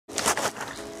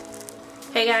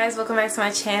Hey guys, welcome back to my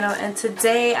channel, and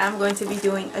today I'm going to be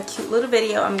doing a cute little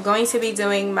video. I'm going to be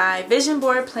doing my vision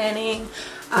board planning.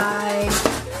 I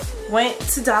went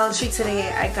to Dollar Tree today.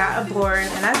 I got a board,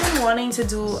 and I've been wanting to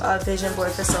do a vision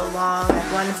board for so long.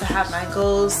 I wanted to have my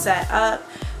goals set up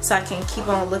so I can keep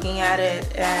on looking at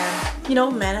it and, you know,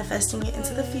 manifesting it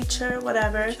into the future,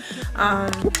 whatever.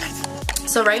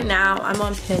 So right now I'm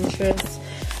on Pinterest.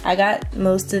 I got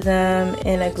most of them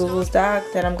in a Google Doc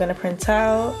that I'm gonna print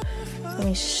out. Let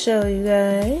me show you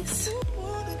guys.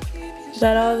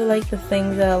 Got all the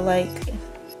things that I like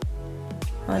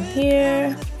on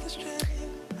here.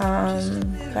 Got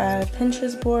a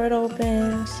Pinterest board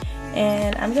open,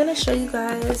 and I'm gonna show you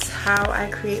guys how I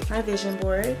create my vision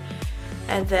board.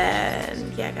 And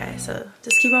then yeah guys, so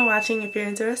just keep on watching if you're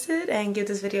interested, and give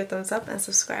this video a thumbs up and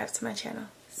subscribe to my channel.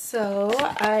 So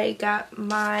I got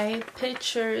my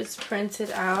pictures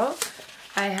printed out.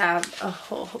 I have a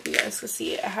whole, hope you guys can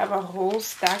see it, I have a whole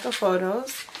stack of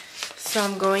photos. So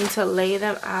I'm going to lay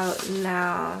them out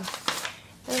now,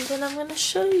 and then I'm going to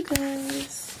show you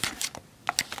guys.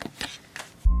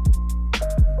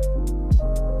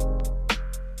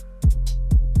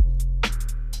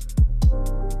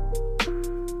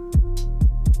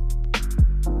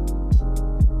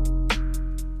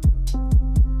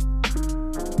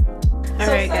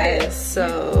 Alright guys,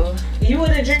 so you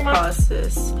wouldn't drink my pause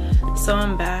this. So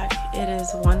I'm back. It is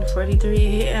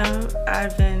 1:43 a.m.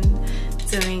 I've been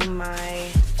doing my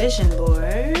vision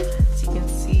board, as you can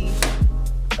see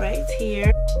right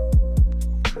here.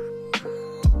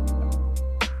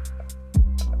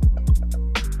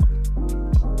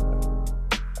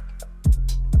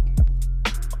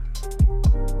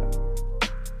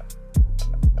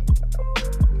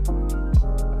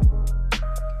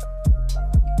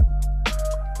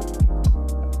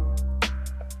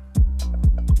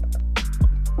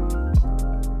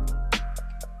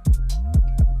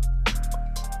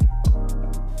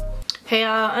 Hey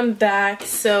y'all, I'm back.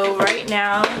 So right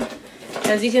now,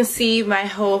 as you can see, my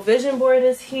whole vision board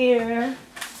is here.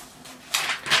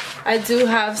 I do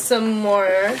have some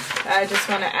more I just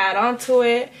want to add on to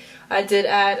it. I did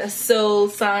add a soul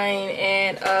sign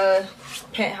and a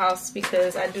penthouse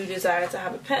because I do desire to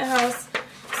have a penthouse.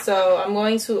 So I'm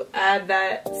going to add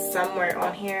that somewhere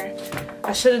on here.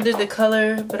 I should have did the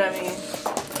color, but I mean,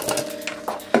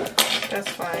 that's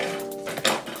fine.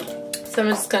 So I'm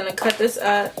just going to cut this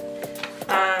up.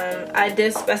 I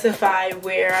did specify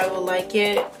where I would like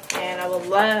it, and I would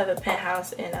love a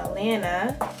penthouse in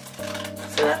Atlanta,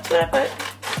 so that's what I put.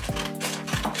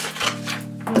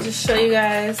 I'll just show you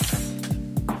guys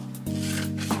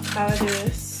how I do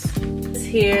this.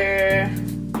 Here,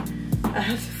 I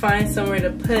have to find somewhere to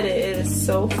put it. It is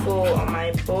so full on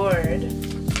my board.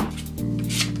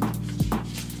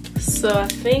 So I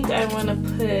think I want to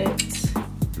put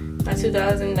my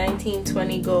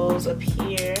 2019-20 goals up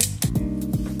here.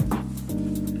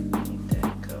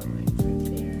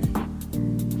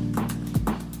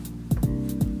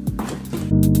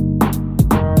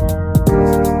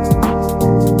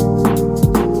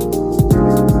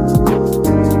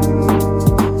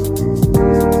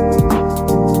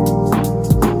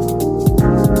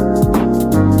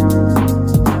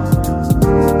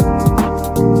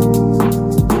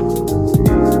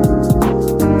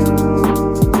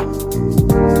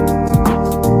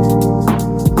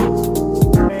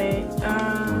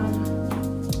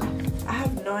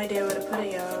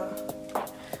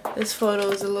 This photo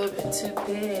is a little bit too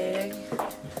big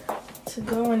to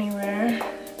go anywhere.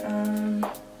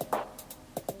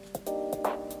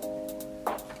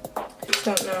 Just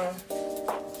don't know.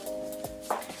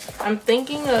 I'm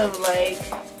thinking of I'll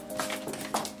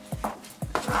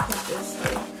put this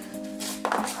up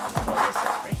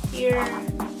right here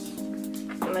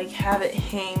and have it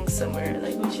hang somewhere.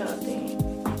 What y'all think?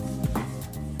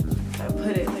 I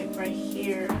put it right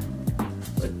here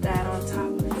with that on top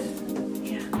of it.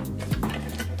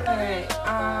 Alright, if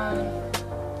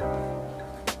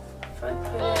I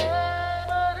put it,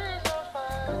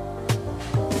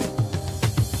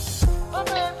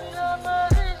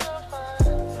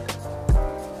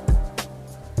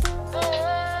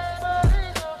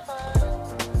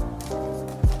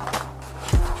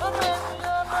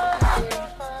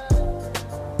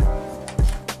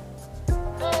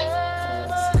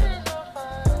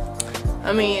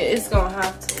 I mean, it's gonna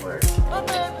have to work.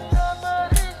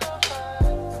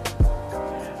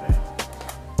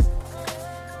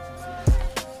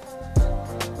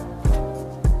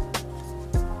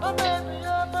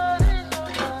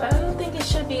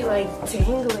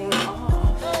 Dangling